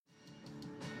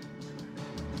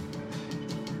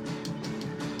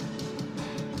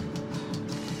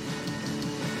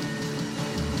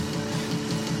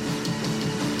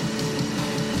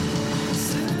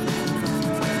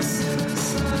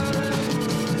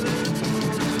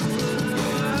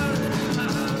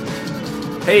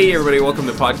Hey everybody, welcome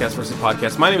to Podcast vs.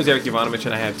 Podcast. My name is Eric Ivanovich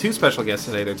and I have two special guests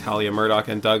today. They're Talia Murdoch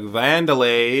and Doug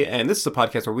Vandelay. And this is a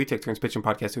podcast where we take turns pitching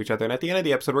podcasts to each other. And at the end of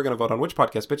the episode, we're going to vote on which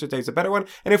podcast pitch today is a better one.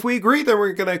 And if we agree, then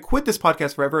we're going to quit this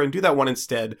podcast forever and do that one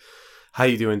instead. How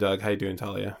you doing, Doug? How you doing,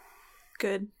 Talia?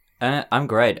 Good. I'm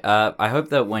great. I hope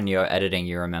that when you're editing,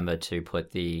 you remember to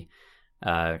put the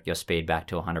your speed back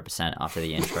to 100% after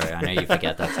the intro. I know you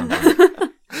forget that sometimes.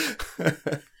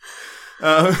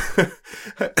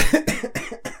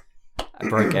 I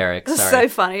broke Eric. That's Sorry.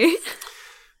 so funny.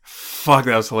 Fuck,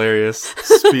 that was hilarious.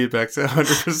 Speed back to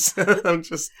 100%. I'm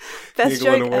just Best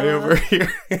giggling joke away ever. over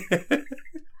here.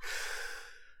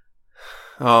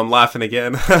 Oh, I'm laughing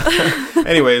again.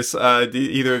 Anyways, do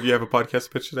either of you have a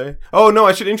podcast pitch today? Oh, no,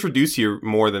 I should introduce you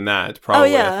more than that,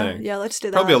 probably, I think. Yeah, let's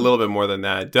do that. Probably a little bit more than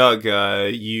that. Doug,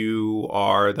 you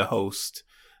are the host,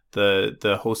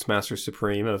 the Hostmaster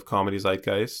Supreme of Comedy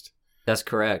Zeitgeist. That's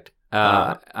correct.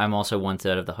 I'm also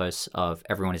 1/3 of the hosts of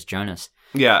Everyone is Jonas.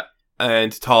 Yeah,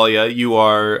 and Talia, you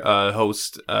are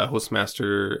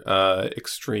Hostmaster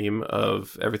Extreme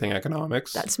of Everything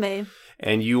Economics. That's me.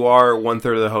 And you are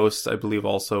 1/3 of the hosts, I believe,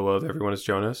 also of Everyone is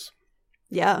Jonas.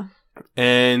 Yeah.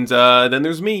 And then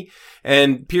there's me.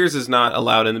 And Piers is not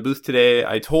allowed in the booth today.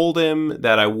 I told him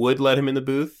that I would let him in the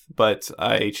booth, but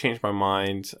I changed my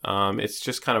mind. It's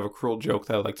just kind of a cruel joke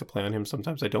that I like to play on him.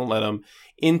 Sometimes I don't let him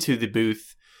into the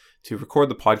booth to record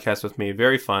the podcast with me.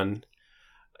 Very fun.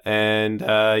 And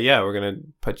yeah, we're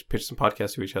going to pitch some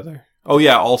podcasts to each other. Oh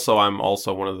yeah, also I'm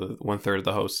also 1/3 of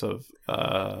the hosts of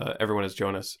Everyone is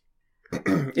Jonas.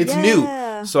 It's new,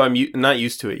 so I'm not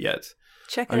used to it yet.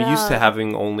 Check it I'm out. used to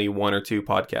having only 1 or 2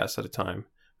 podcasts at a time.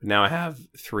 But now I have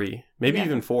 3, maybe Yeah.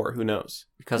 even 4. Who knows?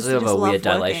 Because You of just a love weird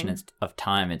dilation working. of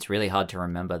time, it's really hard to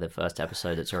remember the first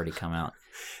episode that's already come out.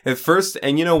 At first,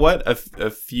 and you know what? A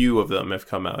few of them have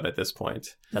come out at this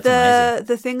point. That's amazing.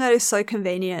 The thing that is so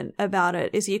convenient about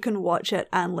it is you can watch it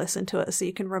and listen to it, so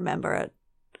you can remember it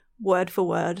word for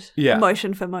word, Yeah.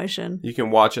 motion for motion. You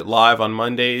can watch it live on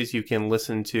Mondays. You can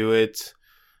listen to it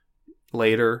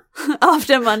later.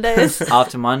 After Mondays.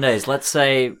 After Mondays, let's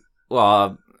say,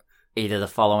 well, either the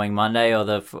following Monday or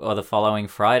the following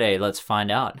Friday. Let's find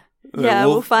out. Yeah,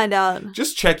 we'll find out.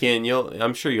 Just check in.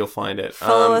 I'm sure you'll find it.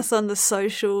 Follow us on the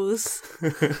socials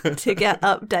to get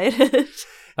updated.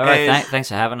 All right, And- thanks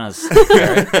for having us,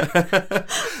 Eric.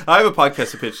 I have a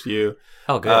podcast to pitch to you.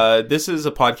 Oh, good. This is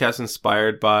a podcast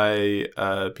inspired by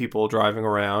people driving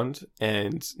around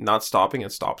and not stopping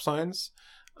at stop signs.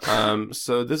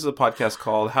 So this is a podcast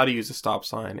called How to Use a Stop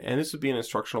Sign, and this would be an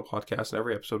instructional podcast. In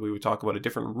every episode, we would talk about a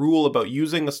different rule about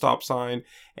using a stop sign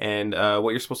and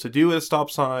what you're supposed to do with a stop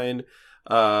sign,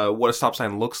 what a stop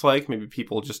sign looks like. Maybe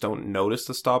people just don't notice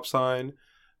the stop sign.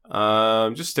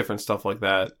 Just different stuff like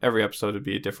that. Every episode would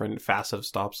be a different facet of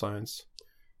stop signs.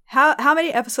 How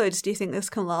many episodes do you think this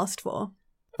can last for?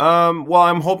 Well,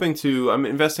 I'm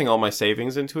investing all my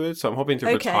savings into it, so I'm hoping to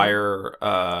retire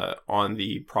on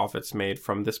the profits made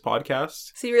from this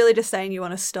podcast. So you're really just saying you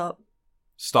want to stop?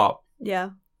 Stop. Yeah.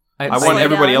 I Slow want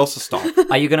everybody down. else to stop.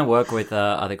 Are you going to work with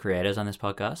other creators on this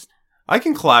podcast? I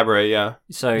can collaborate, yeah.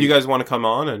 So You guys want to come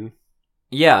on and...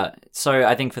 yeah. So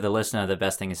I think for the listener, the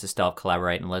best thing is to stop,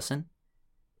 collaborate, and listen.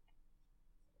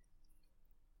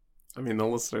 I mean, the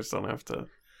listeners don't have to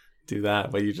do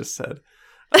that, what you just said.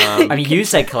 I mean, you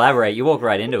say collaborate, you walk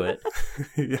right into it,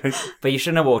 yeah, but you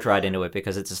shouldn't have walked right into it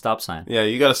because it's a stop sign.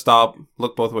 you gotta stop,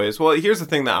 look both ways. Well, here's the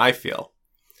thing that I feel.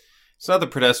 It's not the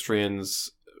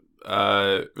pedestrian's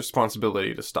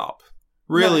responsibility to stop.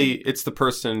 Really, it's the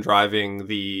person driving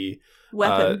the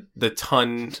Weapon.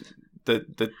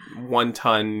 the 1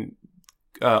 ton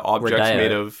objects Rodeo.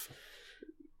 made of.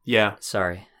 Yeah,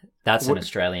 Sorry, that's an What-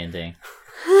 Australian thing.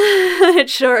 It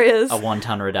sure is. A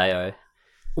 1-ton rodeo.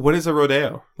 what is a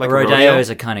rodeo? A rodeo is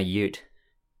a kind of ute.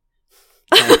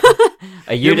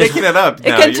 A You're ute is making it up. It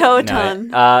now. can You- tow a no,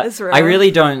 ton. It's real. I really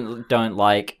don't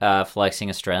like flexing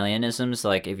Australianisms.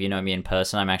 Like, if you know me in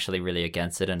person, I'm actually really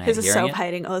against it and hate He's a hearing it.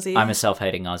 self-hating Aussie. I'm a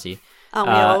self-hating Aussie. Aren't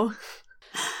we uh, all?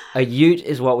 A ute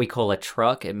is what we call a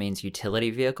truck. It means utility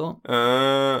vehicle.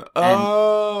 Oh.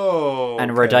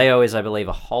 And a okay. rodeo is, I believe,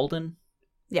 a Holden.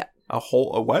 A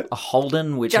what? A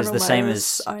Holden, which General is the same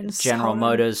Motors as owns General Holden.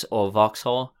 Motors or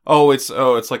Vauxhall. Oh, it's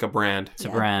like a brand. It's a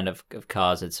Yeah. brand of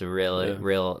cars. It's a Yeah.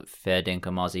 real fair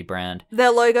dinkum Aussie brand.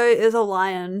 Their logo is a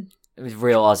lion It was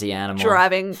real Aussie animal.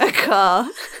 driving a car.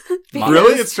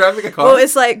 Really? It's driving a car? Well,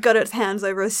 it's like got its hands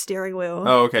over a steering wheel.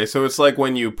 Oh, okay. So it's like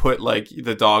when you put like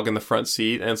the dog in the front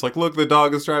seat, and it's like, look, the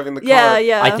dog is driving the car. Yeah,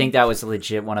 yeah. I think that was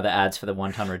legit one of the ads for the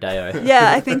 1-ton rodeo.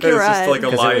 Yeah, I think you're It's just right. like a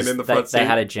 'Cause lion in the front they seat.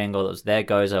 had a jingle that was, there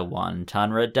goes a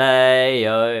 1-ton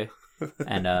rodeo.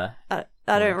 And I don't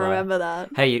bye. remember that.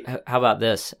 hey, how about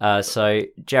this? So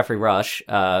Jeffrey Rush,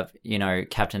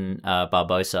 Captain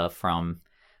Barbosa from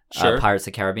Sure. Pirates of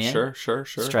the Caribbean, Sure.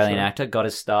 Australian actor, got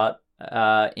his start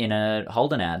in a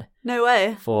Holden ad No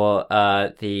way. for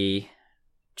what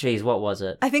was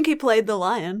it? I think he played the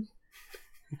lion.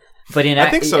 But I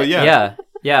think so, yeah.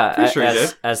 Yeah, Pretty sure he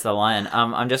did. as the lion.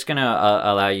 I'm just gonna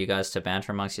allow you guys to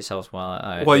banter amongst yourselves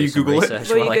while While do you some Google it? research,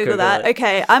 Will you while I Google that? it.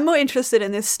 Okay, I'm more interested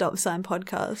in this stop sign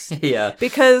podcast. Yeah.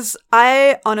 Because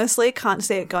I honestly can't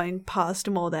see it going past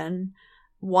more than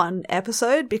one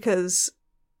episode because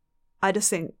I just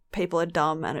think people are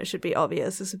dumb and it should be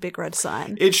obvious. It's a big red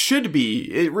sign. It should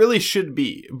be. It really should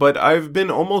be. But I've been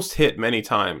almost hit many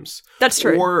times. That's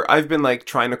true. Or I've been like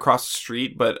trying to cross the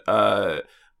street, but a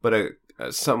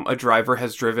driver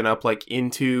has driven up like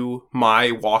into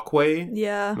my walkway.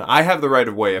 Yeah, I have the right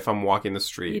of way if I'm walking the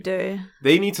street. you do.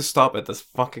 They need to stop at this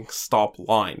fucking stop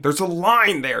line. There's a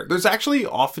line there. There's actually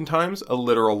oftentimes a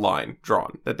literal line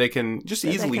drawn that they can just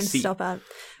That easily they can see. stop at.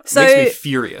 It So, makes me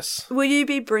furious. will you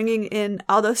be bringing in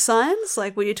other signs?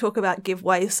 Like, will you talk about give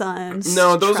way signs?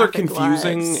 No, those are traffic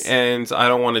confusing, lights? and I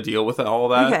don't want to deal with all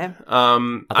that. Okay. Are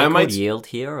they I called might. yield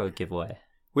here or giveaway?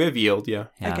 We have yield, yeah.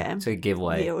 Yeah, Okay. it's a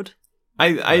giveaway. Yield.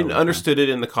 I okay. understood it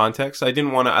in the context. I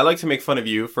didn't want to. I like to make fun of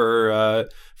you for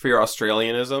your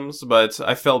Australianisms, but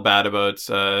I felt bad about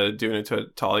doing it to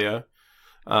Talia.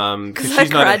 Because I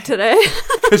cried today.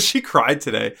 Because she cried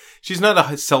today. She's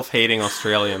not a self-hating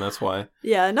Australian. That's why.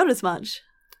 Yeah, not as much.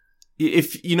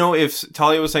 If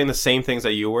Talia was saying the same things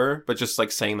that you were, but just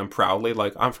like saying them proudly,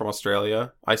 like I'm from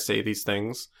Australia, I say these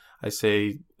things. I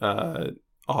say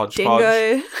hodgepodge.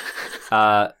 Dingo.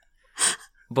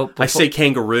 But I say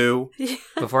kangaroo.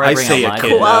 before I I bring say up a my kid.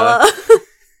 bit, Koala.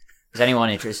 is anyone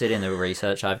interested in the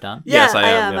research I've done? Yes, I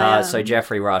am, yeah. I So am.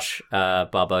 Jeffrey Rush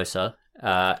Barbosa,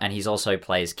 and he's also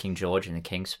plays King George in the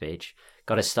King's Speech.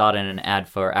 Got to start in an ad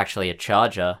for actually a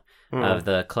charger of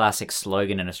the classic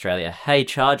slogan in Australia, "Hey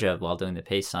Charger," while doing the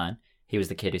peace sign. He was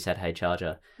the kid who said "Hey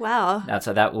Charger." Wow.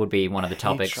 So that would be one of the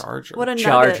topics. Hey, Charger. What a nugget.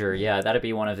 Charger, yeah, that'd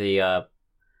be one of the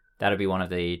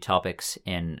topics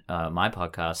in my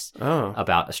podcast Oh.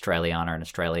 about Australiana and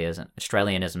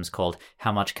Australianisms called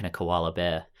 "How Much Can a Koala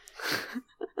Bear?"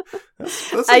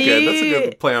 That's Are a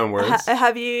good play on words.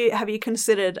 Have you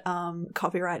considered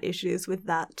copyright issues with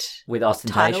that With title?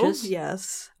 Ostentatious?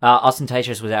 Yes.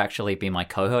 Ostentatious would actually be my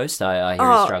co-host. I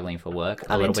hear he's struggling for work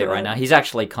a I'm little bit into right it. now. He's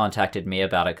actually contacted me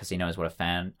about it because he knows what a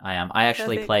fan I am. I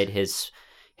actually Perfect. played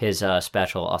his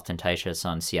special Ostentatious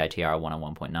on CITR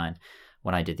 101.9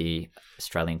 when I did the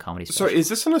Australian comedy So special. is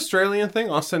this an Australian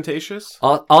thing? Ostentatious?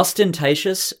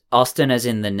 Ostentatious, Austin as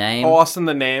in the name. Oh, Austin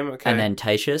the name? Okay. And then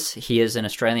Tatius, he is an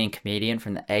Australian comedian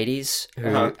from the 80s who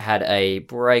Uh-huh. had a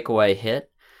breakaway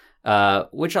hit,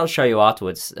 which I'll show you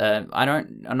afterwards. I'm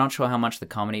not sure how much the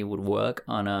comedy would work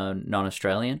on a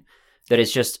non-Australian. That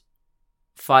is just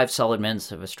 5 solid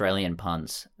minutes of Australian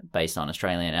puns based on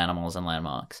Australian animals and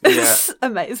landmarks. Yeah. It's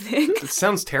amazing. It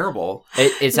sounds terrible.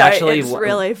 It's No, actually it's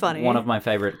really funny. one of my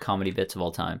favorite comedy bits of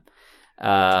all time.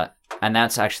 And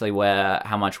that's actually where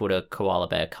How Much Would a Koala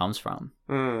Bear comes from.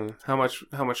 How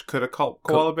much could a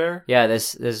koala bear? Yeah,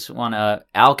 there's one.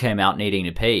 Al came out needing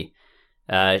to pee.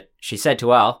 She said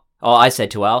to Al, I said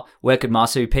to Al, where could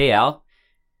Masu pee, Al?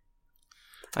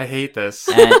 I hate this.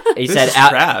 And he This said, is Al,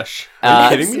 trash.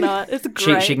 Are you It's kidding me? not. It's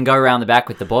she great. can go around the back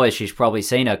with the boys. She's probably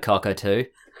seen her cocker too.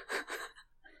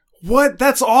 What?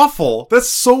 That's awful. That's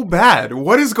so bad.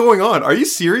 What is going on? Are you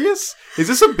serious? Is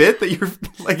this a bit that you're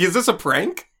like? Is this a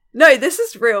prank? No, this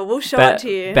is real. We'll show it to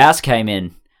you. Bass came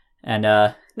in and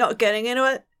Not getting into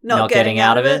it. not getting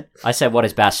out of it. I said, what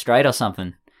is Bass Strait or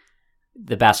something?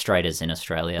 The Bass Strait is in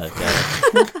Australia.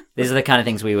 These are the kind of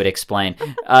things we would explain.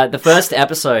 The first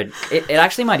episode, it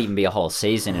actually might even be a whole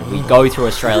season, and we go through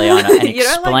Australia and You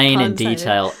don't like explain in puns, do you?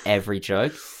 detail every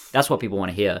joke. That's what people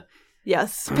want to hear.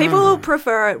 Yes, people will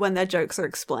prefer it when their jokes are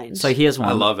explained. So here's one.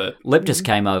 I love it. Liptus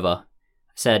came over,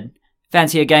 said,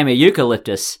 fancy a game of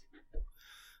eucalyptus?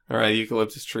 All right,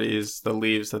 eucalyptus trees, the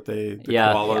leaves that the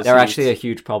Yeah, koalas they're eat. actually a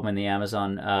huge problem in the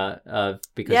Amazon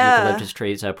because Yeah. eucalyptus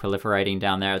trees are proliferating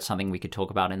down there. It's something we could talk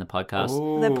about in the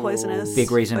podcast. They're poisonous. Big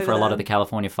reason for over a lot there. of the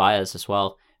California fires as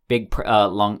well. Big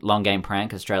long game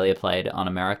prank Australia played on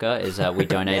America is we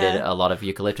donated Yeah. a lot of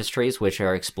eucalyptus trees, which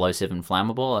are explosive and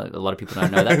flammable. A lot of people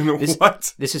don't know that.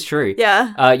 What? This is true.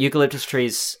 Yeah. Eucalyptus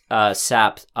trees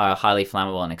sap are highly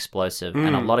flammable and explosive,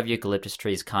 and a lot of eucalyptus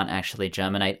trees can't actually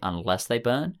germinate unless they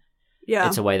burn. Yeah.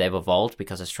 It's a way they've evolved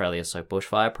because Australia is so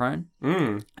bushfire prone.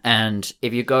 Mm. And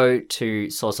if you go to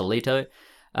Sausalito,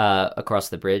 across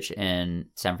the bridge in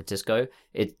San Francisco.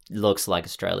 It looks like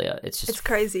Australia. It's just It's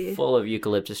crazy. full of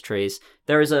eucalyptus trees.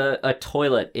 There is a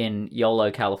toilet in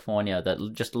Yolo, California that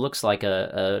just looks like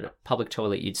a public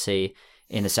toilet you'd see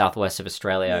in the southwest of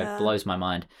Australia. Yeah. It blows my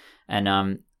mind.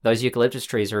 And those eucalyptus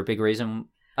trees are a big reason,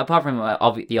 apart from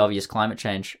the obvious climate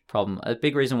change problem, a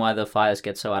big reason why the fires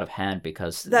get so out of hand,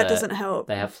 because That doesn't help.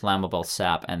 they have flammable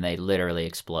sap and they literally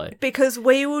explode. Because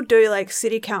we will do, like,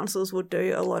 city councils will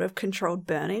do a lot of controlled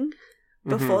burning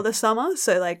before the summer.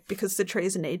 So, like, because the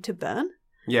trees need to burn.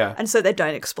 Yeah. And so they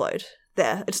don't explode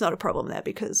there. It's not a problem there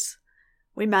because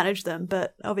we manage them.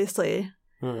 But obviously,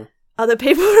 other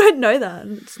people don't know that.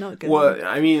 And it's not good. Well,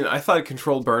 I mean, I thought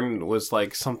controlled burn was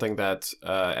like something that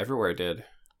everywhere did.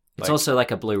 It's also like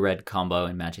a blue-red combo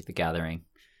in Magic the Gathering.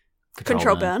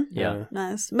 Control burn? Yeah.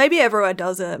 Nice. Maybe everywhere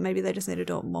does it. Maybe they just need to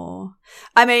do it more.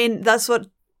 I mean, that's what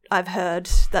I've heard,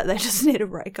 that they just need to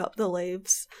rake up the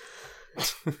leaves.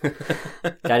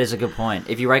 That is a good point.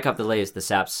 If you rake up the leaves, the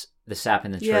sap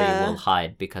in the tree Yeah. will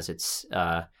hide, because it's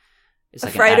like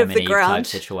Afraid an of Adam the and Eve ground. type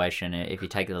situation. If you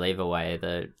take the leaf away,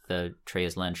 the tree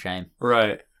has learned shame.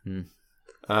 Right. Hmm.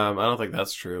 I don't think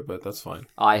that's true, but that's fine.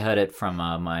 I heard it from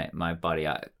my buddy.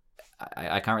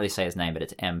 I can't really say his name, but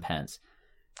it's M. Pence.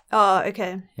 Oh,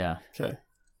 okay. Yeah. Okay.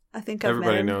 I think I've met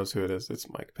Everybody him. knows who it is. It's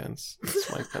Mike Pence. It's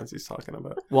Mike Pence he's talking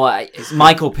about. Well, it's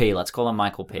Michael P. Let's call him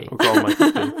Michael P. We'll call him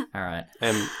Michael P. All right.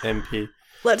 MP.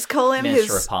 Let's call him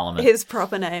Minister of Parliament. his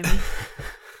proper name.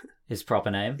 His proper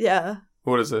name? Yeah.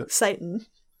 What is it? Satan.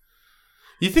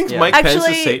 You think Yeah. Mike Pence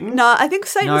Actually, is Satan? no, I think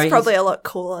Satan's No, he's- probably a lot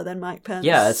cooler than Mike Pence.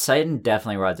 Yeah, Satan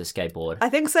definitely rides a skateboard. I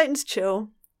think Satan's chill.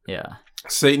 Yeah.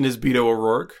 Satan is Beto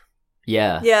O'Rourke.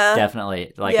 Yeah. Yeah.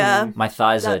 Definitely. Like, Yeah. my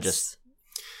thighs are That's- just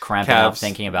cramping up Calves.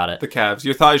 thinking about it. The calves.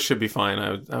 Your thighs should be fine,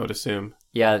 I would assume.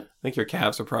 Yeah. I think your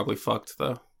calves are probably fucked,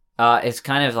 though. It's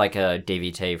kind of like a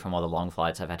DVT from all the long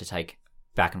flights I've had to take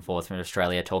back and forth from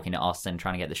Australia, talking to Austin,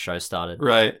 trying to get the show started.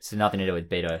 Right. It's nothing to do with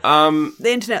Beto.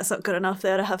 The internet's not good enough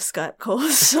there to have Skype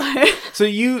calls, so So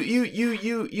you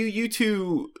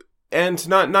two, and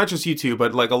not just you two,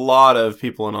 but like a lot of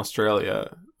people in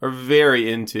Australia are very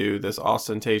into this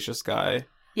ostentatious guy.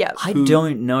 yeah. I who-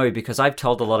 don't know, because I've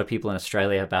told a lot of people in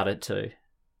Australia about it too.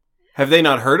 Have they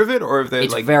not heard of it, or have they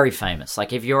It's like? very famous.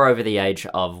 Like, if you're over the age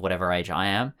of whatever age I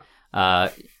am,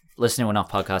 listen to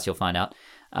enough podcasts, you'll find out.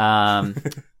 I'm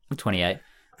 28.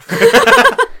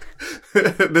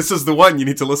 This is the one you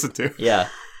need to listen to. Yeah.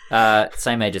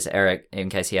 Same age as Eric, in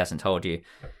case he hasn't told you.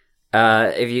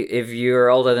 If you're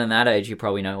older than that age, you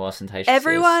probably know who ostentatious is.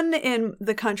 Everyone in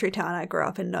the country town I grew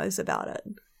up in knows about it.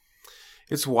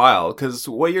 It's wild because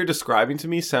what you're describing to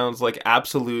me sounds like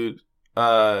absolute,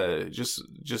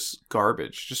 just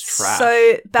garbage, just trash. So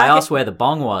I back asked where the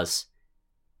bong was,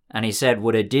 and he said,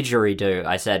 "Would a didgeridoo?"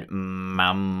 I said,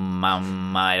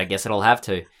 I guess it'll have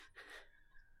to."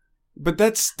 But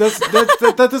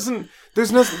that doesn't.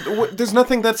 There's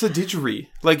nothing that's a didgeridoo.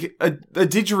 Like a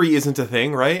didgeridoo isn't a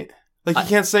thing, right? Like you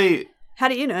can't say how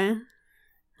do you know?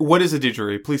 what is a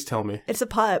didgeridoo. Please tell me. It's a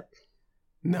pipe.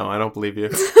 No, I don't believe you.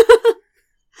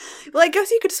 Well, I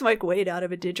guess you could smoke weed out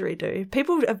of a didgeridoo.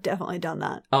 People have definitely done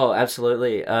that. Oh,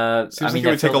 absolutely. Seems I like mean, it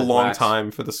they're would take a filled with long wax.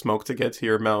 time for the smoke to get to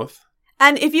your mouth.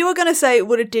 And if you were going to say,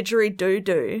 would a didgeridoo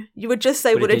do? You would just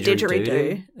say, would a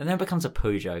didgeridoo? And then it becomes a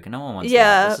poo joke, and no one wants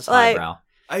Yeah, that. This is like- highbrow.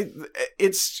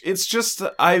 It's just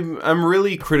I'm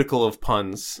really critical of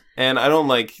puns, and I don't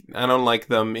like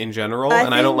them in general,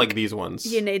 and I don't think like these ones.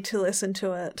 You need to listen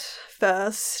to it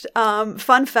first.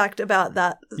 Fun fact about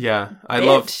that. Yeah, I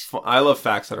Bit. love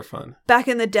facts that are fun. Back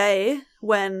in the day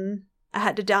when I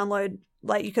had to download,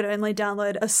 like you could only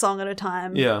download a song at a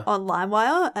time Yeah. on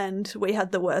LimeWire, and we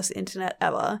had the worst internet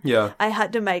ever. Yeah, I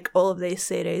had to make all of these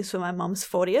CDs for my mum's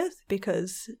 40th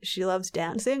because she loves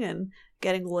dancing and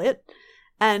getting lit.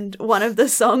 And one of the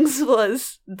songs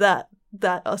was that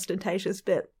ostentatious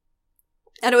bit.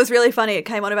 And it was really funny. It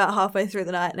came on about halfway through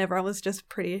the night and everyone was just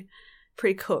pretty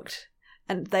cooked.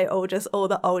 And they all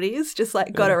the oldies just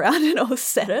like got around and all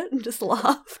said it and just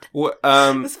laughed. what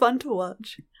It was fun to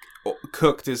watch.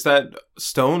 cooked, is that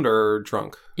stoned or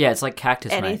drunk? Yeah, it's like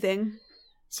cactus, mate. Anything.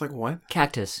 It's like what?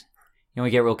 Cactus. You want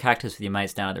to get real cactus with your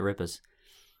mates down at the Rippers.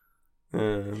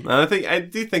 I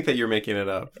do think that you're making it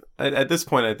up. At this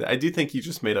point, I do think you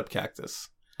just made up cactus.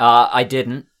 I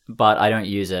didn't, but I don't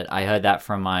use it. I heard that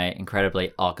from my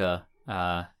incredibly ochre.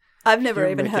 I've never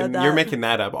even heard that. You're making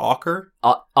that up. Ochre?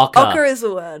 Ochre. Ochre is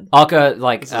the word. Ochre,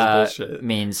 like, This is bullshit.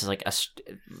 means like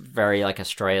very like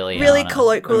Australian. Really I'm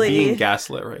colloquially. being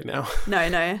gaslit right now. No.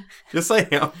 Yes, I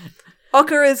am.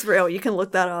 Ochre is real. You can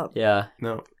look that up. Yeah.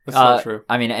 No. That's not true.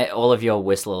 I mean, all of your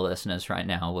Whistler listeners right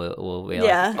now will be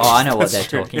Yeah. like, oh, I know what That's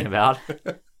they're true. talking about.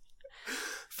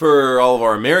 For all of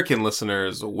our American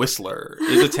listeners, Whistler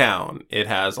is a town. It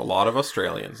has a lot of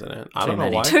Australians in it. I Too don't know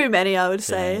many. why. Too many, I would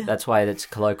say. That's why it's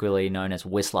colloquially known as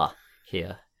Whistler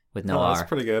here with no Oh, R. that's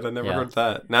pretty good. I never Yeah. heard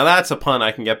that. Now that's a pun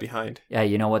I can get behind. Yeah,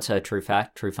 you know what's a true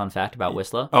fun fact about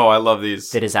Whistler? Oh, I love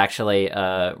these. That is actually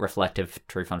a reflective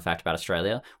true fun fact about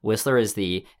Australia. Whistler is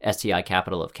the STI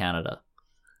capital of Canada.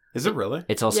 Is it really?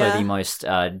 It's also Yeah. the most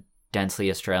densely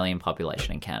Australian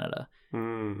population in Canada.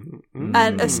 Mm.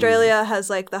 And Mm. Australia has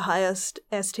like the highest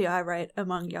STI rate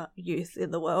among youth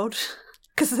in the world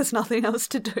because there's nothing else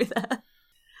to do there.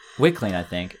 We're clean, I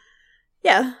think.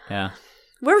 Yeah, Yeah.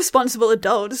 we're responsible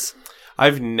adults.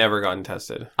 I've never gotten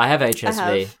tested. I have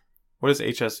HSV, have. What is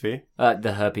HSV?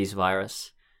 the herpes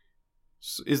virus.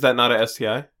 Is that not a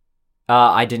STI?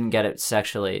 I didn't get it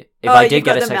sexually. If I did you've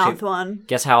get got it the sexually, mouth one.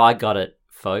 guess how I got it,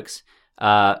 folks?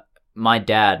 My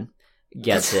dad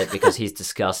gets it because he's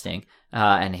disgusting,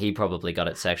 and he probably got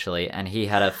it sexually. And he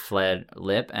had a flared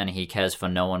lip, and he cares for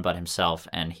no one but himself.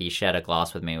 And he shared a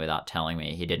glass with me without telling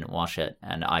me. He didn't wash it,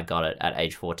 and I got it at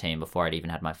age 14 before I'd even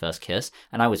had my first kiss.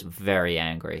 And I was very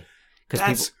angry because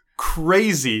That's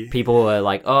crazy. people were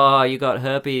like, "Oh, you got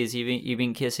herpes. You've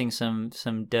been kissing some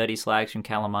dirty slags from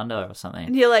Kalamunda or something."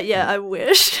 And you're like, yeah, I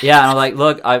wish. Yeah, and I'm like,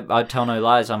 look, I tell no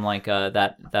lies. I'm like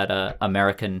that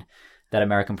American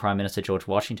Prime Minister George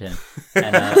Washington.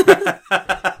 And,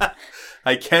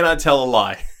 I cannot tell a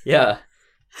lie. yeah,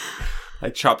 I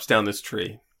chops down this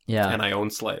tree yeah, and I own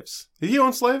slaves. Did he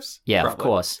own slaves? yeah. Of Probably.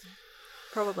 course.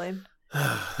 Probably.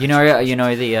 You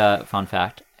know the fun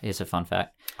fact. Here's a fun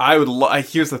fact. I would.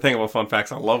 Here's the thing about fun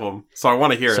facts. I love them, so I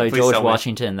want to hear So it. Please George tell me.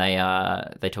 Washington, they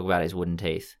talk about his wooden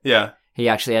teeth. Yeah. He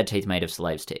actually had teeth made of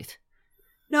slaves' teeth.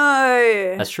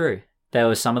 No. That's true. There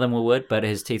was some of them were wood, but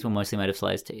his teeth were mostly made of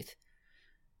slaves' teeth.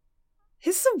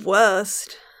 He's the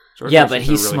worst. George Yeah, but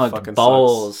he Washington really smoked fucking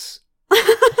bowls.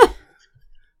 sucks.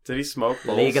 Did he smoke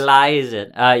bowls? Legalize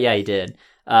it. Yeah, he did.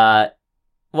 Well,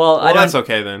 Well, that's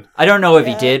okay then. I don't know if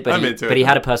he Yeah. did, I'm but into he it then.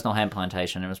 had a personal hemp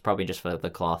plantation. It was probably just for the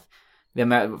cloth.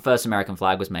 The first American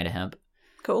flag was made of hemp.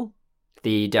 Cool.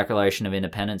 The Declaration of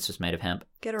Independence was made of hemp.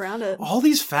 Get around it. All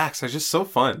these facts are just so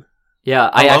fun. Yeah,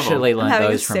 I I love actually I'm learned having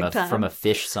a those sick time. from a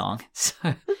Fish song.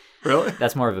 So Really?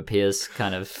 that's more of a Piers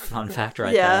kind of fun fact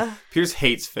right Yeah. Pierce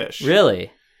hates fish. there.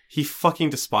 Really? He fucking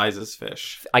despises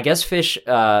fish. I guess Fish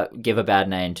give a bad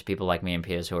name to people like me and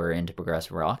Piers who are into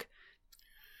progressive rock.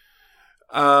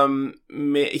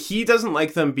 He doesn't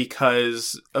like them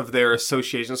because of their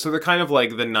association. So they're kind of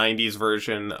like the 90s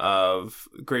version of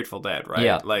Grateful Dead, right?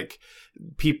 Yeah. Like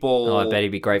people... Oh, I bet he'd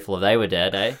be grateful if they were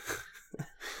dead, eh?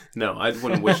 No, I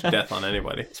wouldn't wish death on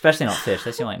anybody. Especially not Fish.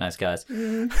 They seem like nice guys.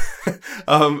 Mm.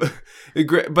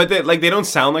 But they don't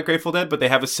sound like Grateful Dead, but they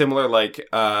have a similar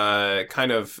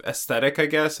kind of aesthetic, I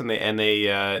guess, and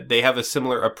they have a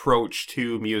similar approach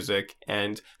to music,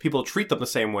 and people treat them the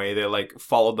same way. They like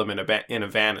followed them in a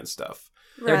van and stuff.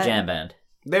 They're a Right. jam band.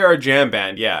 They are a jam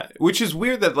band, yeah, which is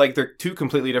weird that like they're two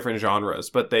completely different genres,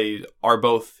 but they are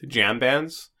both jam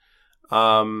bands.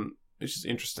 Which is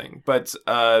interesting, but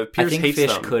I Pierce think hates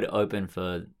Fish them. could open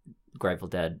for Grateful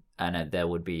Dead, and there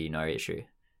would be no issue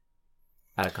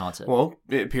at a concert. Well,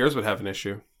 Pierce would have an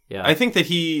issue. yeah, I think that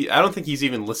I don't think he's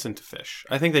even listened to Fish.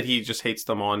 I think that he just hates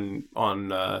them on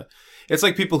it's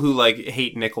like people who like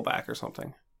hate Nickelback or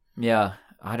something. yeah.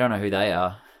 I don't know who they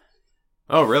are.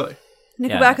 Oh, really?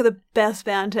 Nickelback are the best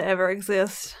band to ever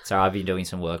exist. So I've been doing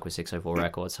some work with 604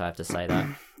 Records, so I have to say that.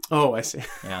 Oh, I see.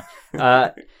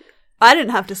 Yeah. I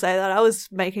didn't have to say that. I was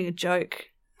making a joke.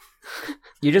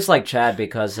 You just like Chad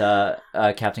because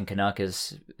Captain Canuck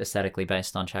is aesthetically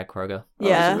based on Chad Kroger. Oh,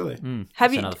 Yeah. is it really? Mm, Have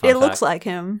that's you? another fun It looks fact. like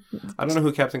him. I don't know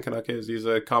who Captain Canuck is. He's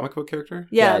a comic book character?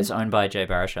 Yeah. It's owned by Jay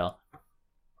Baruchel.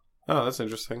 Oh, that's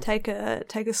interesting. Take a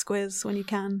squiz when you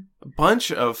can. A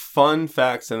bunch of fun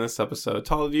facts in this episode.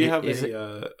 Tala, do you have Is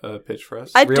a pitch for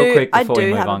us? I Real do. quick I before do we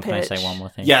move have on, a can I pitch. say one more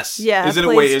thing? Yes. Yeah, Is it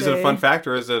please is it a do. fun fact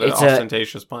or is it an It's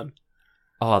ostentatious pun?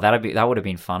 Oh, that would have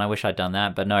been fun. I wish I'd done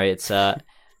that, but no. It's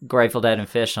Grateful Dead and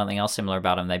Fish. Something else similar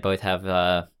about them. They both have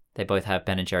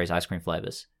Ben and Jerry's ice cream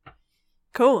flavors.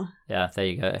 Cool. Yeah, there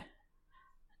you go.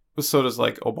 So does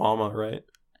like Obama, right?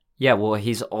 Yeah, well,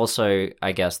 he's also,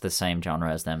 I guess, the same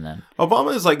genre as them. Then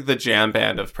Obama is like the jam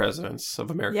band of presidents,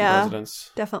 of American Yeah.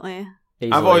 presidents. Definitely.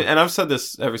 Easily. I've said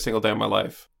this every single day of my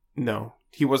life. No,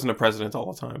 he wasn't a president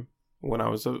all the time when I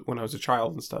was a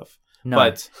child and stuff. No.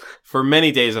 But for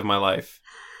many days of my life,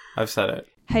 I've said it.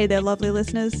 Hey there, lovely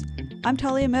listeners. I'm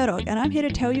Talia Murdoch, and I'm here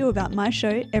to tell you about my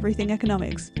show, Everything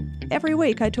Economics. Every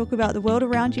week I talk about the world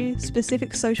around you,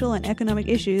 specific social and economic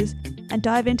issues, and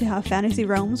dive into how fantasy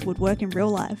realms would work in real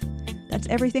life. That's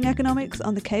Everything Economics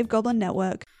on the Cave Goblin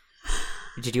Network.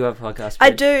 Did you have a podcast? I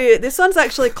do. This one's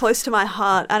actually close to my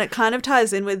heart, and it kind of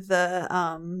ties in with the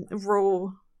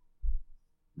rule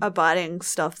abiding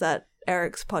stuff that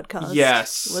Eric's podcast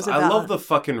was about. I love the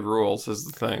fucking rules is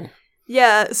the thing.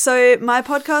 Yeah, so my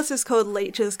podcast is called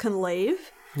Leeches Can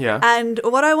Leave. Yeah. And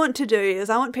what I want to do is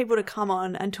I want people to come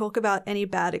on and talk about any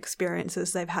bad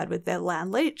experiences they've had with their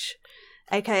land leech,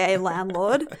 aka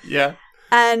landlord. Yeah.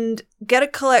 And get a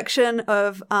collection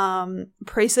of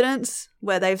precedents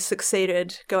where they've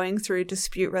succeeded going through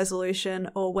dispute resolution,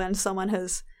 or when someone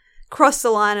has crossed the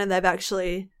line and they've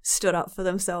actually stood up for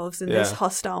themselves in this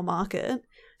hostile market.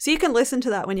 So you can listen to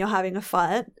that when you're having a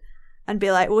fight and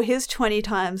be like, well, here's 20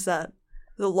 times that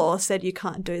the law said you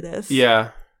can't do this. Yeah.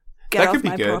 Get That could off be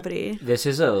my good. property. This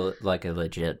is a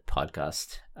legit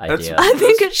podcast idea. I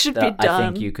think it should be that done. I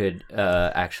think you could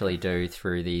actually do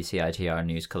through the CITR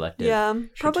News Collective. Yeah, Should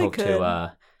probably talk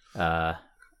could. to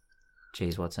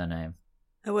geez, what's her name?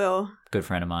 I will. Good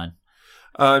friend of mine.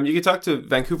 You can talk to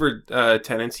Vancouver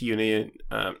Tenants Union.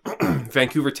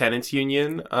 Vancouver Tenants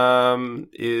Union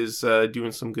is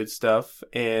doing some good stuff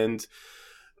and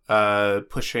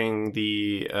pushing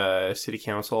the city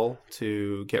council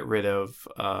to get rid of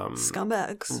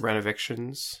Scumbags. rent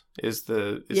evictions is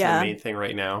the Yeah. main thing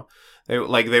right now.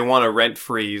 They want a rent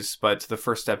freeze, but the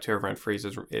first step to a rent freeze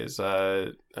is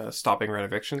stopping rent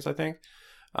evictions, I think.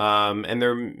 And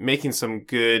they're making some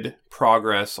good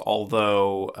progress,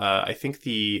 although I think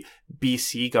the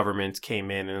BC government came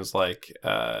in and was like,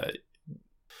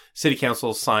 city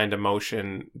council signed a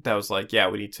motion that was like, yeah,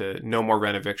 we need to no more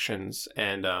rent evictions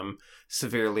and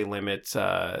severely limit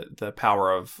the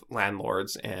power of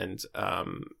landlords and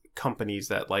companies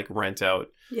that like rent out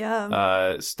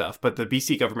stuff. But the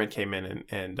BC government came in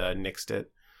and nixed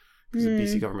it because the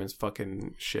BC government's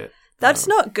fucking shit. That's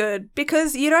not good,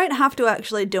 because you don't have to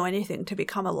actually do anything to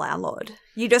become a landlord.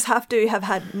 You just have to have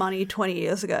had money 20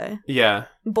 years ago. Yeah.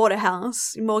 Bought a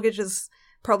house. Your mortgage is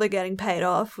probably getting paid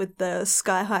off with the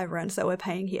sky-high rents that we're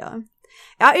paying here.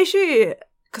 Our issue,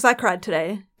 because I cried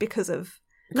today because of...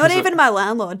 Not even my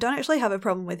landlord. Don't actually have a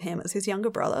problem with him. It's his younger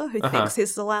brother who thinks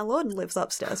he's the landlord and lives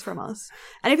upstairs from us.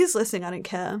 And if he's listening, I don't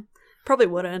care. Probably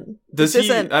wouldn't. Does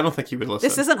he? I don't think he would listen.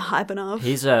 This isn't hype enough.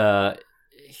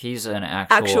 He's an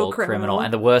actual criminal,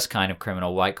 and the worst kind of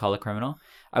criminal, white collar criminal.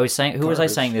 I was saying, who was I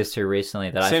saying this to recently?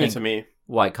 That Send I it to me. think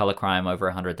white collar crime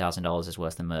over $100,000 is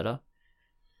worse than murder.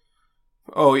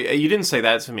 Oh, you didn't say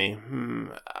that to me.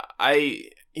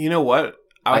 You know what?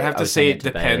 I would have to say it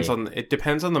depends on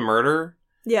the murder.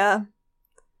 Yeah.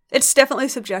 It's definitely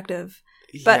subjective.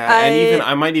 But yeah, and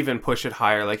I might even push it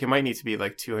higher. Like it might need to be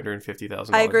like $250,000.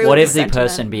 I agree. What with if the the person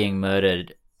sentiment. being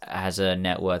murdered has a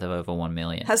net worth of over $1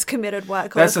 million? Has committed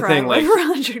white collar That's the thing, crime like, over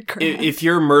 100 grand. If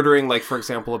you're murdering, like for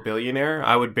example, a billionaire,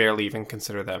 I would barely even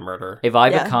consider that murder. If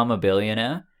I become a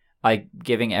billionaire, I'm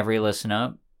giving every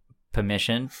listener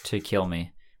permission to kill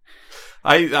me.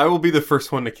 I will be the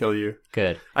first one to kill you.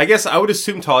 Good. I guess I would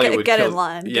assume Talia would get kill. in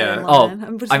line. Yeah. Get in Oh, line.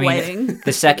 I'm just I mean, waiting.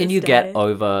 the second for you this get day.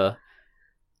 over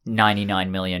 $99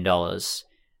 million,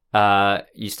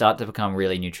 you start to become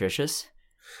really nutritious.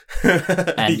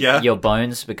 And yeah. your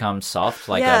bones become soft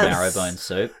like Yes. a marrow bone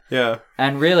soup. Yeah.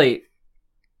 And really,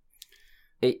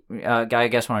 I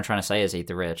guess what I'm trying to say is eat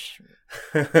the rich.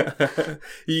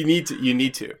 You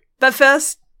need to. But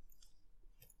first,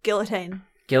 guillotine.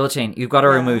 Guillotine, you've got to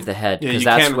remove the head, Yeah, because you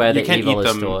that's can't- where the you can't evil eat is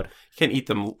them. stored. You can't eat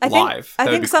them I live. think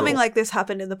That'd be something cool. like this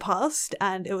happened in the past,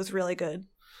 and it was really good.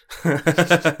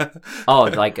 Oh,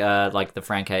 like the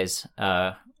Francaise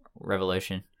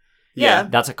revolution. Yeah.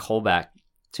 That's a callback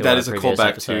to That our is a previous callback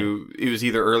episode. to, it was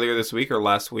either earlier this week or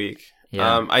last week.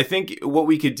 Yeah. I think what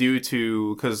we could do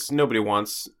because nobody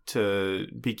wants to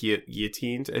be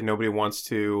guillotined and nobody wants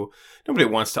to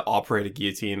operate a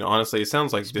guillotine. Honestly, it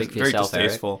sounds like Speak for very yourself, Eric.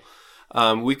 distasteful.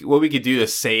 What we could do to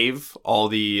save all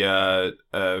the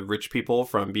rich people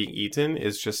from being eaten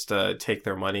is just take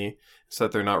their money so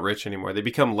that they're not rich anymore. They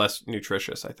become less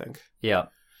nutritious, I think. Yeah.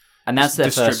 And that's their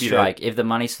first Distribute it. strike. If the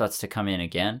money starts to come in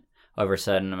again over a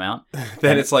certain amount,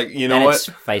 Then it's like, you know then what? it's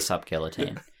face up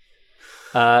guillotine.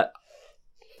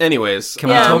 Anyways, Can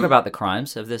we talk about the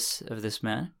crimes of this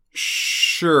man?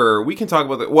 Sure, we can talk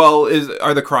about that. Well,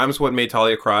 are the crimes what made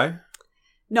Talia cry?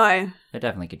 No, They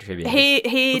definitely contributed.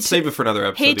 he Let's save it for another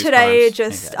episode. he these today crimes.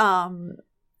 just Okay.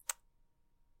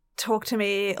 talked to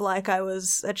me like I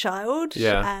was a child,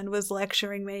 Yeah. and was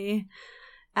lecturing me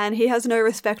and he has no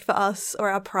respect for us or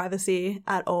our privacy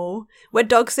at all. We're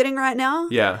dog sitting right now.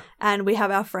 Yeah. And we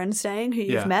have our friend staying who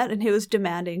you've met, and he was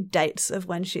demanding dates of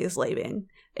when she is leaving.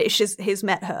 He's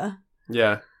met her.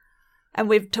 Yeah. And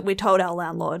we told our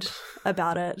landlord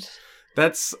about it.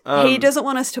 That's he doesn't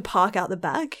want us to park out the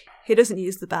back. He doesn't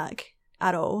use the back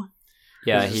at all.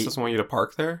 Yeah, he doesn't want you to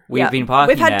park there. We've been parking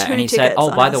We've had there, 2 and he said, tickets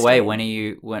 "Oh, on by our the way, street. when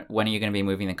are you going to be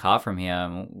moving the car from here?"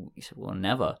 And we said, "Well,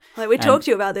 never." Like we talked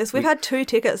to you about this. We've had 2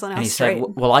 tickets on our And he street. said,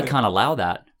 "Well, I can't allow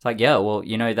that." It's like, yeah, well,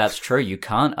 that's true. You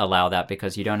can't allow that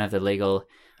because you don't have the legal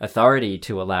authority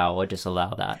to allow or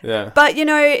disallow that. Yeah. But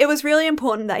it was really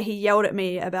important that he yelled at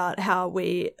me about how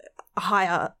we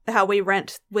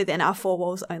rent within our 4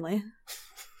 walls only.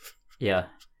 Yeah.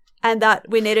 And that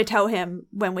we need to tell him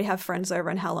when we have friends over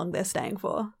and how long they're staying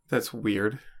for. That's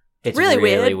weird. It's really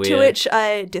weird. To which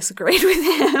I disagreed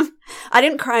with him. I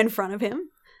didn't cry in front of him.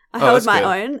 I held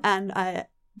my own, and I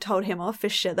told him off for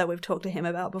shit that we've talked to him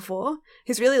about before.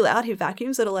 He's really loud. He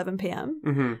vacuums at 11 p.m.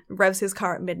 Mm-hmm. Revs his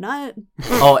car at midnight.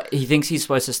 Oh, he thinks he's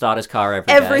supposed to start his car every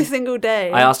day. Every single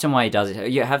day. I asked him why he does it.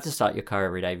 You have to start your car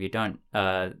every day. If you don't,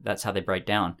 that's how they break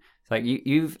down. It's like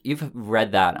you've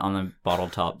read that on the bottle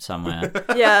top somewhere.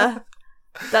 Yeah.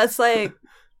 That's like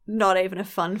not even a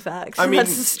fun fact. I mean,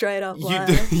 that's a straight up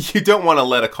lie. You don't want to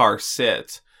let a car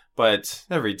sit, but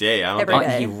every day, I don't Every think.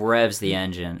 day. He revs the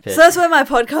engine. So that's where my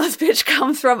podcast pitch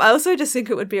comes from. I also just think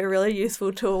it would be a really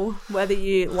useful tool, whether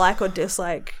you like or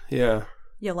dislike your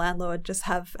landlord. Just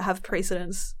have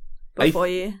precedence before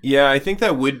you. Yeah, I think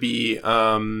that would be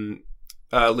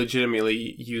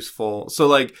legitimately useful. So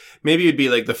like maybe it'd be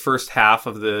like the first half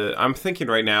of I'm thinking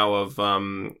right now of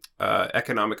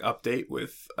Economic Update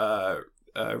with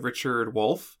Richard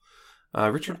Wolff.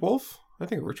 Richard Wolff? I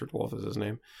think Richard Wolff is his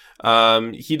name.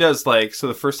 He does so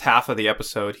the first half of the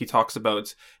episode he talks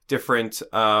about different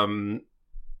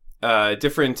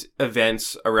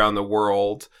events around the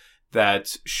world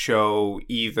that show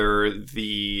either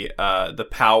the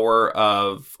power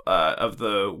of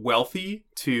the wealthy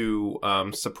to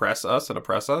suppress us and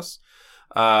oppress us,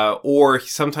 or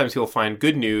sometimes he'll find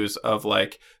good news of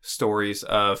stories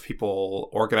of people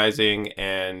organizing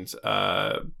and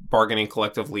bargaining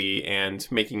collectively and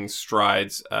making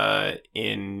strides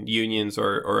in unions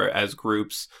or as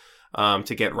groups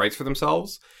to get rights for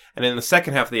themselves. And in the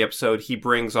second half of the episode, he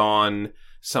brings on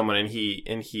someone and he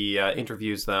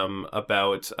interviews them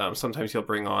about sometimes he'll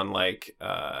bring on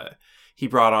he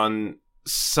brought on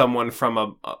someone from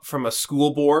a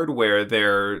school board where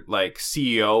their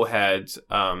CEO had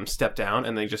stepped down,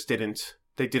 and they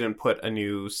didn't put a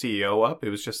new CEO up. It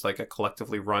was just a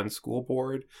collectively run school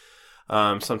board.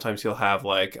 Sometimes you'll have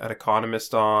an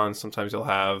economist on. Sometimes you'll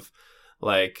have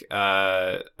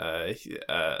the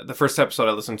first episode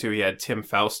I listened to, he had Tim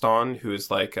Faust on,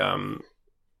 who's in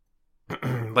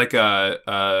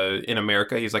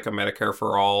America, he's a Medicare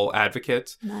for All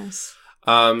advocate. Nice.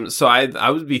 So I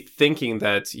would be thinking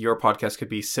that your podcast could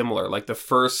be similar. The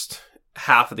first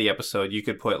half of the episode, you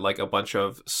could put a bunch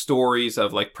of stories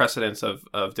of precedents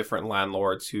of different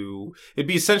landlords who it'd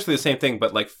be essentially the same thing,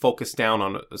 but focus down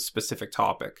on a specific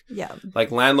topic. Yeah.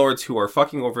 Landlords who are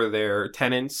fucking over their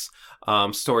tenants,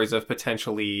 stories of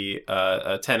potentially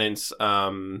tenants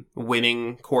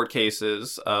winning court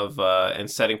cases of and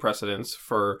setting precedents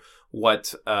for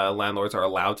what landlords are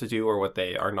allowed to do or what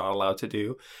they are not allowed to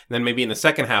do. And then maybe in the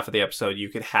second half of the episode, you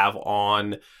could have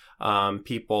on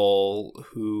people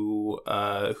who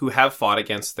have fought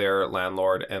against their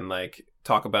landlord and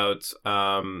talk about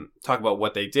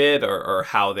what they did or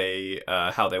how they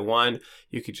won.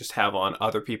 You could just have on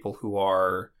other people who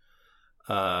are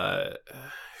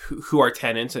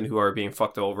tenants and who are being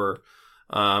fucked over.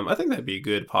 I think that'd be a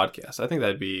good podcast. I think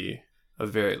that'd be a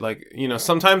very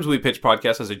sometimes we pitch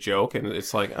podcasts as a joke and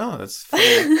it's oh, that's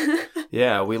funny.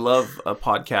 Yeah, we love a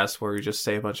podcast where we just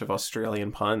say a bunch of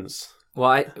Australian puns.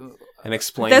 Well, and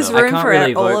explain There's them. room I can't for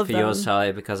really all vote of for them. yours,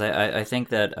 Sally, because I think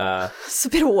that It's a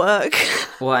bit of work.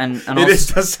 well, and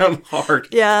It does sound hard.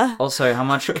 Yeah. also, how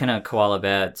much can a koala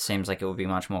bear? It seems like it would be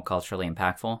much more culturally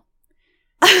impactful.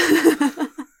 I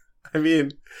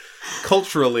mean,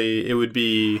 culturally, it would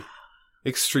be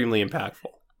extremely impactful.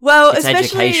 Well, It's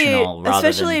educational rather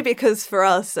especially than- because for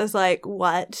us as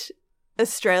white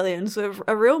Australians, we're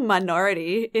a real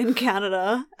minority in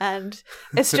Canada, and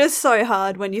it's just so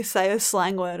hard when you say a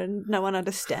slang word and no one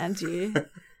understands you.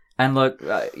 And look,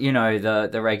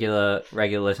 the regular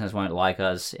listeners won't like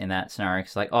us in that scenario.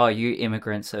 It's like, oh, you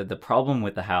immigrants are the problem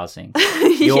with the housing.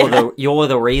 You're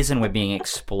the reason we're being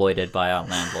exploited by our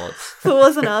landlords. If it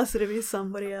wasn't us, it'd be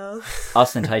somebody else.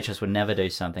 Ostentatious would never do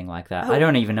something like that. I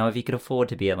don't even know if he could afford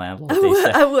to be a landlord these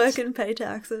days. I work and pay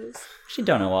taxes. Actually,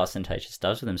 don't know what Ostentatious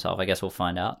does with himself. I guess we'll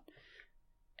find out.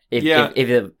 If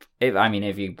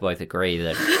you both agree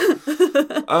that.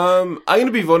 I'm going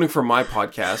to be voting for my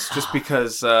podcast just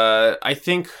because I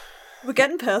think we're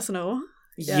getting personal.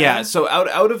 Yeah. So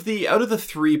out of the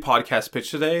 3 podcasts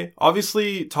pitched today,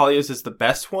 obviously Talia's is the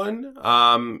best one.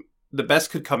 The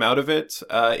best could come out of it.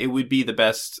 It would be the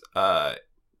best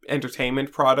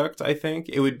entertainment product. I think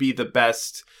it would be the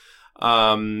best.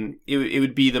 It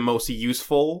would be the most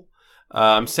useful.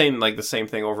 I'm saying like the same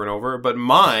thing over and over, but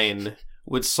mine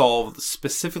would solve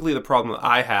specifically the problem that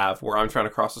I have where I'm trying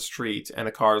to cross the street and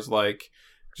a car's like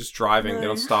just driving. They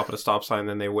don't stop at a stop sign.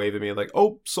 Then they wave at me like,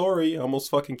 oh, sorry, I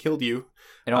almost fucking killed you.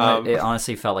 It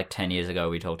honestly felt like 10 years ago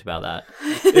we talked about that.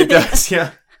 It does,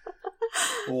 yeah.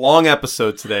 Long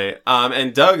episode today.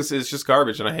 And Doug's is just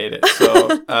garbage and I hate it.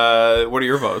 So what are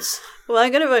your votes? Well,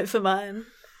 I'm going to vote for mine.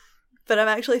 But I'm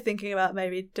actually thinking about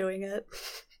maybe doing it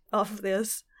off of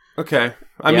this. Okay.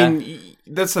 I mean,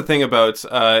 that's the thing about,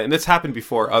 and it's happened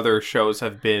before, other shows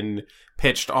have been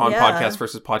pitched on Podcast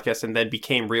versus Podcast and then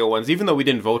became real ones, even though we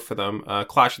didn't vote for them.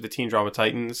 Clash of the Teen Drama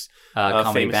Titans.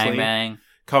 Comedy Bang Bang.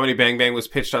 Comedy Bang Bang was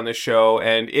pitched on this show,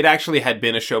 and it actually had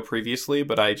been a show previously,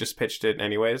 but I just pitched it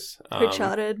anyways. Who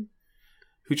Charted?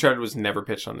 Who Charted was never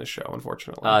pitched on this show,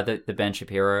 unfortunately. The Ben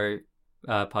Shapiro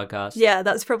podcast. Yeah,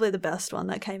 that's probably the best one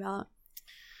that came out.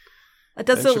 It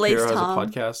does Ben the least Shapiro harm.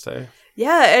 has a podcast, eh?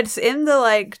 Yeah, it's in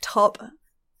the top.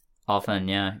 Often,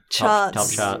 yeah. Charts, top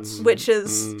charts, which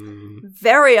is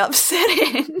very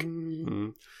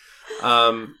upsetting.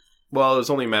 Well, it was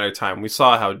only a matter of time. We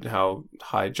saw how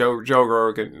high Joe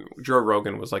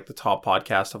Rogan was like the top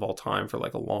podcast of all time for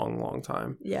like a long, long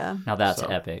time. Yeah. Now that's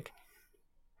epic.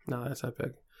 No, that's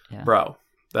epic. Yeah. Bro,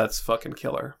 that's fucking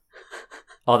killer.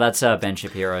 Oh, that's Ben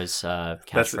Shapiro's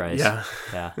catchphrase.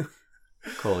 Yeah.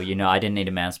 Cool. I didn't need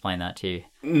to mansplain that to you.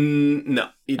 No,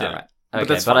 you didn't. Right.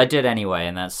 Okay, but I did anyway,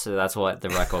 and that's what the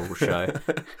record will show.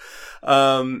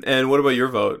 And what about your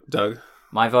vote, Doug?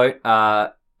 My vote, I'm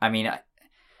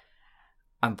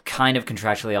kind of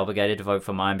contractually obligated to vote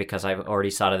for mine because I've already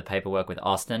started the paperwork with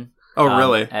Austin. Oh,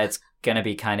 really? It's going to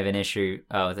be kind of an issue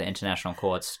with the international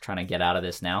courts trying to get out of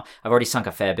this now. I've already sunk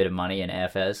a fair bit of money in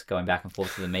airfares going back and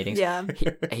forth to the meetings. Yeah.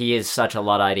 He is such a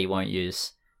Luddite, he won't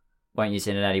use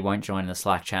internet, he won't join the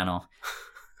Slack channel.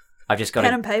 I've just got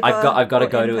I've got to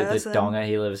go to the donga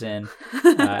he lives in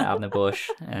out in the bush.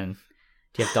 And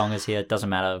do you have dongas here? It doesn't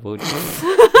matter.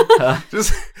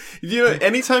 Just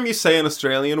anytime you say an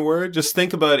Australian word, just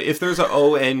think about if there's an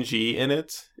ONG in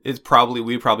it. We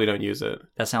probably don't use it.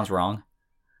 That sounds wrong.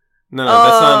 No,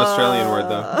 that's not an Australian word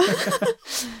though.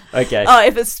 Okay. Oh,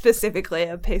 if it's specifically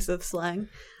a piece of slang.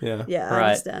 Yeah. Yeah, I right.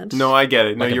 understand. No, I get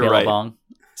it. No, like you're right.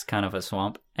 It's kind of a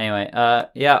swamp. Anyway,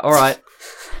 yeah, all right.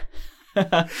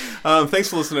 Thanks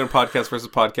for listening to Podcast versus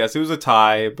Podcast. It was a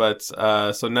tie, but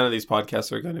so none of these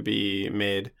podcasts are going to be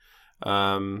made.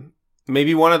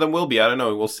 Maybe one of them will be. I don't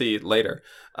know. We'll see later.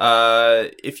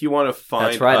 If you want to find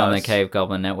that's right us... on the Cave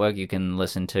Goblin Network, you can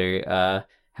listen to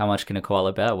How Much Can a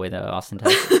Koala Bear with Austin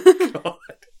Taylor. God.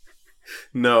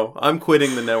 No, I'm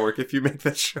quitting the network if you make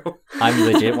that show. I'm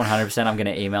legit 100%. I'm going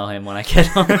to email him when I get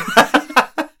home.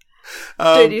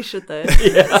 Dude, you should though.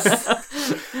 Yeah.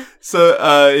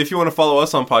 So if you want to follow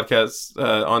us on podcasts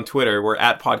on Twitter, we're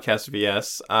at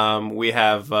PodcastVS. We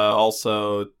have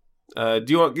also do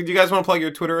you guys want to plug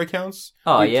your Twitter accounts?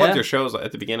 We plugged your shows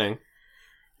at the beginning.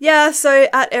 Yeah, so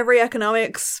at Every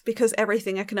Economics, because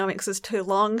everything economics is too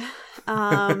long.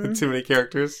 Too many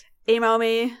characters. Email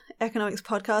me,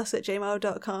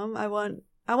 economicspodcast@gmail.com. I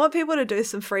want people to do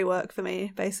some free work for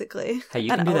me, basically. Hey,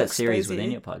 you can do that series within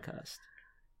your podcast.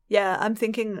 Yeah, I'm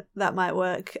thinking that might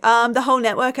work. The whole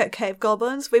network at Cave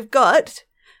Goblins, we've got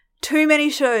too many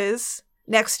shows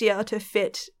next year to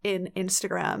fit in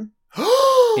Instagram.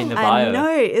 In the bio. I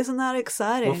know, isn't that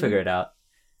exciting? We'll figure it out.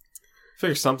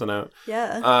 Figure something out.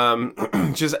 Yeah.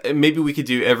 Just maybe we could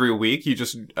do every week. You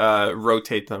just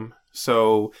rotate them.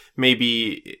 So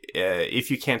maybe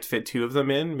if you can't fit 2 of them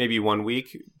in, maybe 1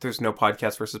 week there's no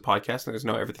Podcast versus Podcast and there's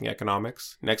no Everything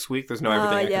Economics. Next week there's no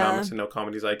Everything Economics and no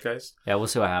Comedy Zeitgeist. Yeah, we'll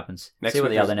see what happens. Next see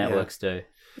what week the other networks do.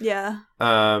 Yeah.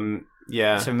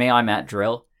 Yeah. So me, I'm at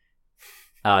Drill.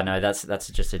 No, that's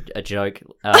just a joke.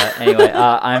 Anyway,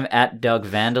 I'm at Doug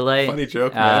Vanderlei. Funny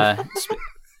joke, man.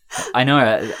 I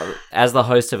know. As the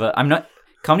host of I'm not.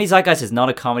 Comedy Zeitgeist is not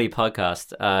a comedy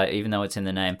podcast, even though it's in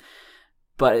the name.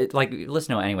 but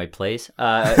listen to it anyway, please.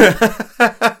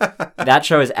 That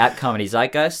show is at Comedy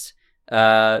Zeitgeist.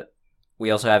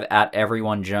 We also have at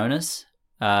Everyone Jonas,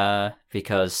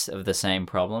 because of the same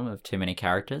problem of too many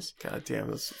characters. God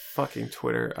damn, this fucking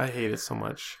Twitter. I hate it so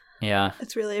much. Yeah.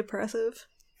 It's really oppressive.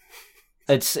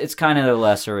 It's kind of the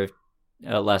lesser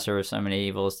of so many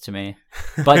evils to me.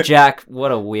 But Jack,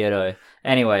 what a weirdo.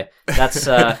 Anyway, that's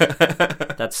all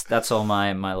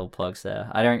my little plugs there.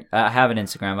 I have an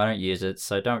Instagram, I don't use it,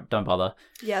 so don't bother.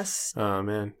 Yes. Oh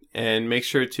man. And make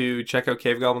sure to check out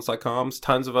cavegoblins.com. There's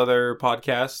tons of other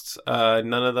podcasts.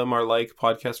 None of them are like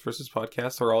Podcast versus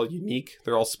Podcast. They're all unique.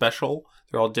 They're all special.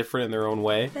 They're all different in their own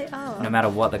way. They are. No matter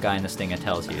what the guy in the Stinger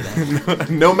tells you.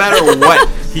 No matter what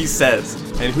he says.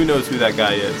 And who knows who that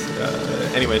guy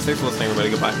is. Anyways, thanks for listening, everybody.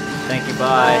 Goodbye. Thank you.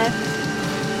 Bye. Bye.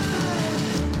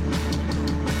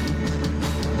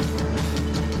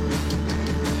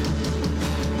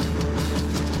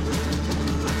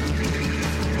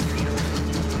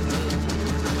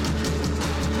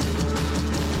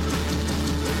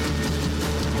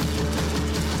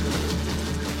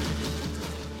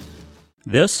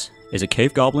 This is a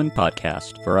Cave Goblin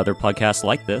podcast. For other podcasts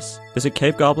like this, visit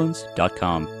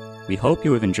cavegoblins.com. We hope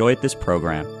you have enjoyed this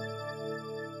program.